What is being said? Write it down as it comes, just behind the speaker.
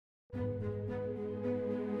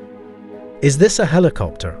Is this a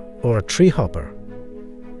helicopter or a treehopper?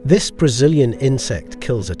 This Brazilian insect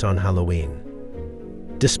kills it on Halloween.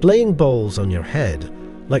 Displaying balls on your head,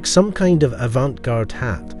 like some kind of avant-garde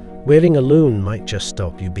hat, wearing a loon might just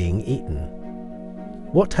stop you being eaten.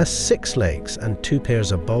 What has 6 legs and 2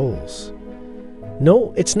 pairs of balls?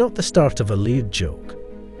 No, it's not the start of a lewd joke.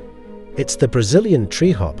 It's the Brazilian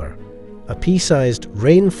treehopper, a pea-sized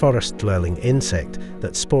rainforest-dwelling insect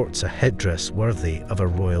that sports a headdress worthy of a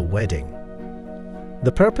royal wedding.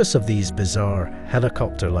 The purpose of these bizarre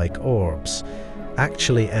helicopter-like orbs,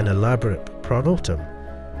 actually an elaborate pronotum,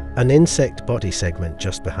 an insect body segment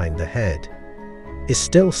just behind the head, is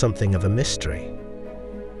still something of a mystery.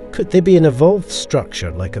 Could they be an evolved structure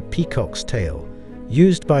like a peacock's tail,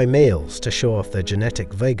 used by males to show off their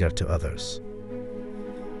genetic vigor to others?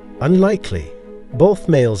 Unlikely. Both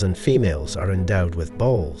males and females are endowed with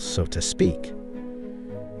balls, so to speak.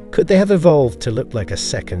 Could they have evolved to look like a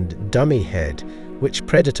second dummy head, which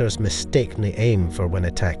predators mistakenly aim for when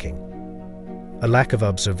attacking? A lack of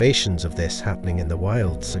observations of this happening in the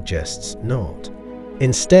wild suggests not.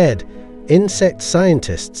 Instead, insect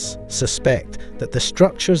scientists suspect that the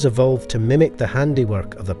structures evolved to mimic the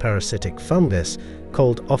handiwork of the parasitic fungus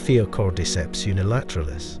called Ophiocordyceps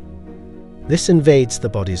unilateralis. This invades the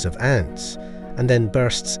bodies of ants and then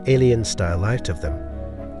bursts alien-style out of them,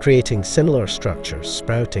 creating similar structures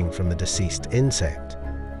sprouting from the deceased insect.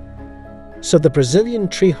 So the Brazilian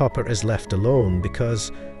treehopper is left alone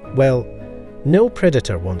because, well, no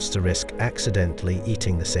predator wants to risk accidentally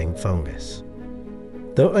eating the same fungus.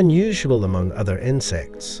 Though unusual among other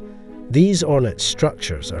insects, these ornate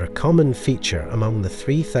structures are a common feature among the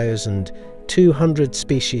 3,200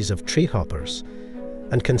 species of treehoppers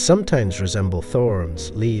and can sometimes resemble thorns,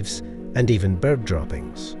 leaves, and even bird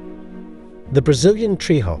droppings. The Brazilian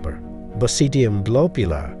treehopper, Basidium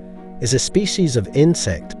blobular, is a species of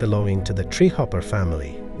insect belonging to the treehopper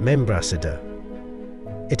family, Membracidae.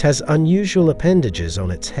 It has unusual appendages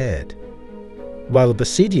on its head. While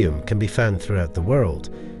Basidium can be found throughout the world,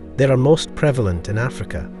 they are most prevalent in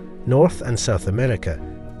Africa, North and South America,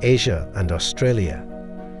 Asia, and Australia.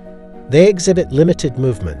 They exhibit limited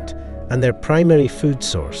movement, and their primary food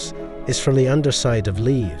source is from the underside of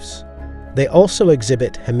leaves. They also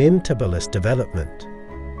exhibit hemimetabolous development.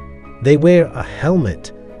 They wear a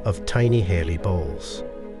helmet of tiny hairy balls.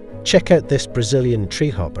 Check out this Brazilian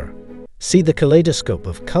treehopper. See the kaleidoscope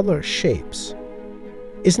of colour shapes.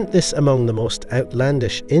 Isn't this among the most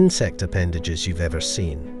outlandish insect appendages you've ever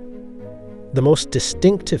seen? The most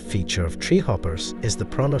distinctive feature of treehoppers is the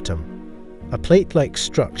pronotum, a plate-like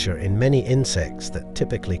structure in many insects that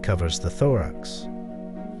typically covers the thorax.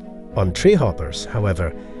 On treehoppers,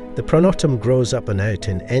 however, the pronotum grows up and out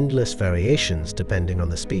in endless variations depending on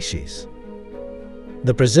the species.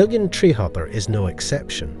 The Brazilian treehopper is no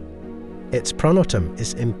exception. Its pronotum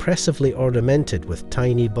is impressively ornamented with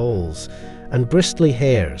tiny balls and bristly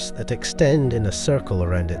hairs that extend in a circle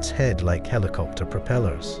around its head like helicopter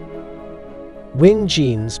propellers. Wing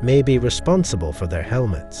genes may be responsible for their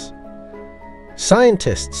helmets.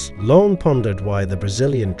 Scientists long pondered why the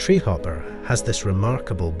Brazilian treehopper has this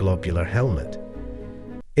remarkable blobular helmet.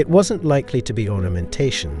 It wasn't likely to be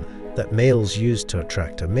ornamentation that males used to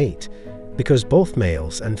attract a mate, because both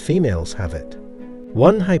males and females have it.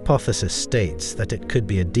 One hypothesis states that it could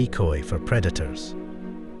be a decoy for predators.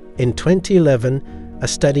 In 2011, a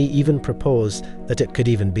study even proposed that it could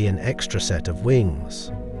even be an extra set of wings.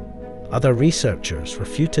 Other researchers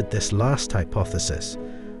refuted this last hypothesis,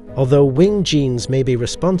 although wing genes may be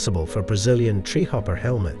responsible for Brazilian treehopper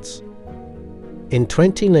helmets. In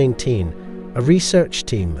 2019, a research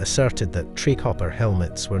team asserted that treehopper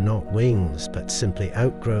helmets were not wings but simply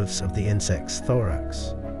outgrowths of the insect's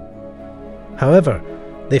thorax. However,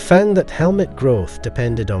 they found that helmet growth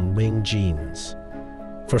depended on wing genes.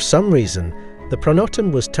 For some reason, the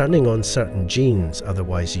pronotum was turning on certain genes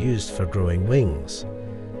otherwise used for growing wings.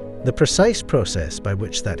 The precise process by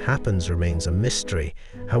which that happens remains a mystery,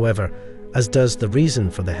 however, as does the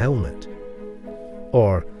reason for the helmet.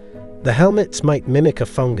 Or, the helmets might mimic a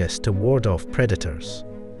fungus to ward off predators.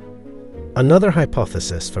 Another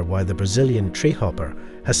hypothesis for why the Brazilian treehopper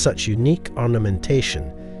has such unique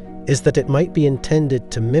ornamentation is that it might be intended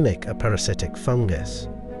to mimic a parasitic fungus.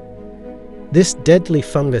 This deadly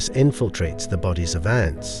fungus infiltrates the bodies of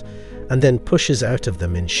ants and then pushes out of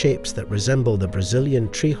them in shapes that resemble the Brazilian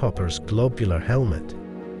treehopper's globular helmet.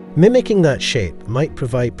 Mimicking that shape might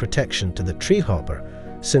provide protection to the treehopper,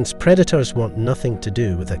 since predators want nothing to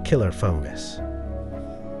do with a killer fungus,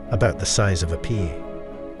 about the size of a pea.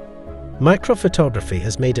 Microphotography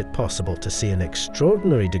has made it possible to see an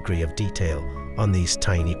extraordinary degree of detail on these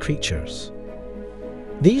tiny creatures.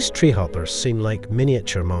 These treehoppers seem like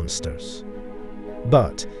miniature monsters.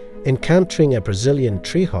 But encountering a Brazilian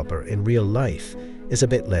treehopper in real life is a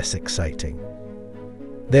bit less exciting.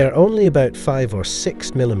 They are only about 5 or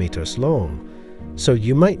 6 millimeters long, so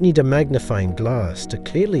you might need a magnifying glass to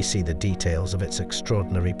clearly see the details of its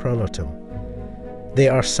extraordinary pronotum. They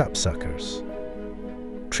are sapsuckers.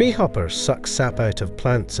 Treehoppers suck sap out of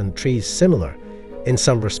plants and trees similar, in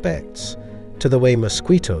some respects, to the way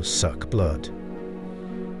mosquitoes suck blood.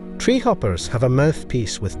 Treehoppers have a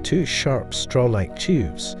mouthpiece with 2 sharp straw-like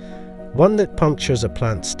tubes, one that punctures a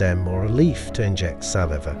plant stem or a leaf to inject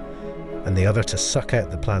saliva, and the other to suck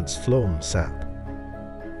out the plant's phloem sap.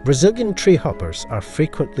 Brazilian treehoppers are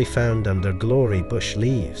frequently found under glory bush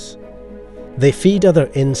leaves. They feed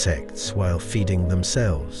other insects while feeding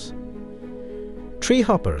themselves.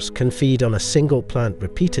 Treehoppers can feed on a single plant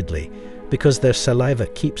repeatedly because their saliva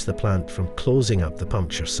keeps the plant from closing up the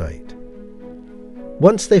puncture site.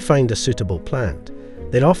 Once they find a suitable plant,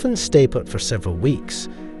 they'll often stay put for several weeks,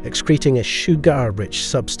 excreting a sugar-rich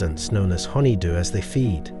substance known as honeydew as they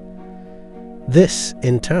feed. This,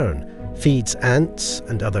 in turn, feeds ants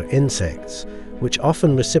and other insects, which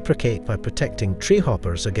often reciprocate by protecting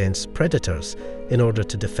treehoppers against predators in order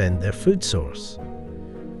to defend their food source.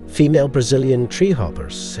 Female Brazilian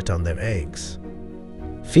treehoppers sit on their eggs.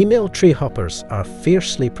 Female treehoppers are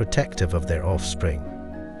fiercely protective of their offspring.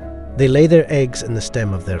 They lay their eggs in the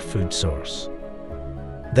stem of their food source.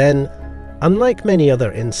 Then, unlike many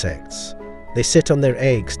other insects, they sit on their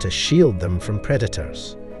eggs to shield them from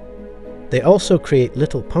predators. They also create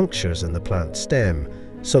little punctures in the plant stem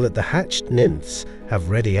so that the hatched nymphs have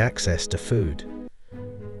ready access to food.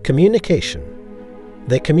 Communication.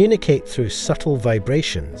 They communicate through subtle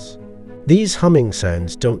vibrations. These humming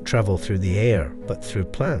sounds don't travel through the air, but through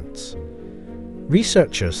plants.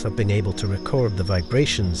 Researchers have been able to record the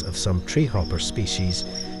vibrations of some treehopper species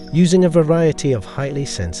using a variety of highly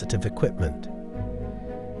sensitive equipment.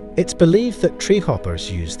 It's believed that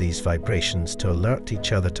treehoppers use these vibrations to alert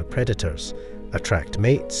each other to predators, attract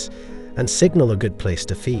mates, and signal a good place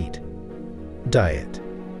to feed. Diet.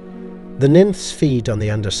 The nymphs feed on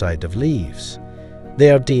the underside of leaves.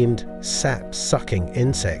 They are deemed sap-sucking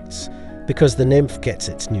insects because the nymph gets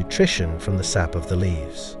its nutrition from the sap of the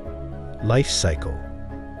leaves. Life cycle.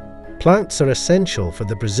 Plants are essential for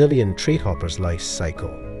the Brazilian treehopper's life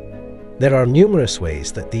cycle. There are numerous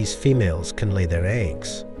ways that these females can lay their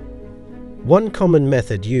eggs. One common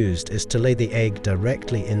method used is to lay the egg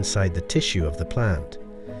directly inside the tissue of the plant.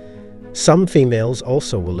 Some females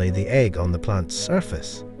also will lay the egg on the plant's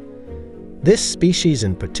surface. This species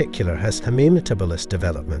in particular has hemimetabolous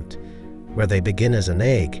development, where they begin as an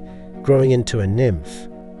egg, growing into a nymph,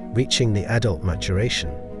 reaching the adult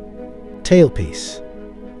maturation. Tailpiece.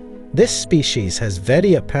 This species has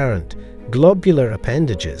very apparent globular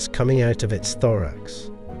appendages coming out of its thorax.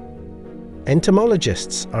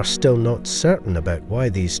 Entomologists are still not certain about why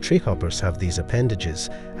these treehoppers have these appendages.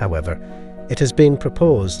 However, it has been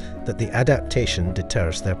proposed that the adaptation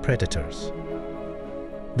deters their predators.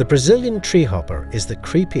 The Brazilian treehopper is the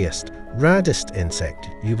creepiest, raddest insect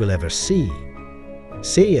you will ever see.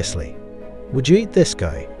 Seriously, would you eat this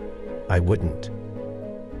guy? I wouldn't.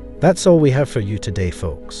 That's all we have for you today,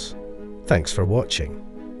 folks. Thanks for watching.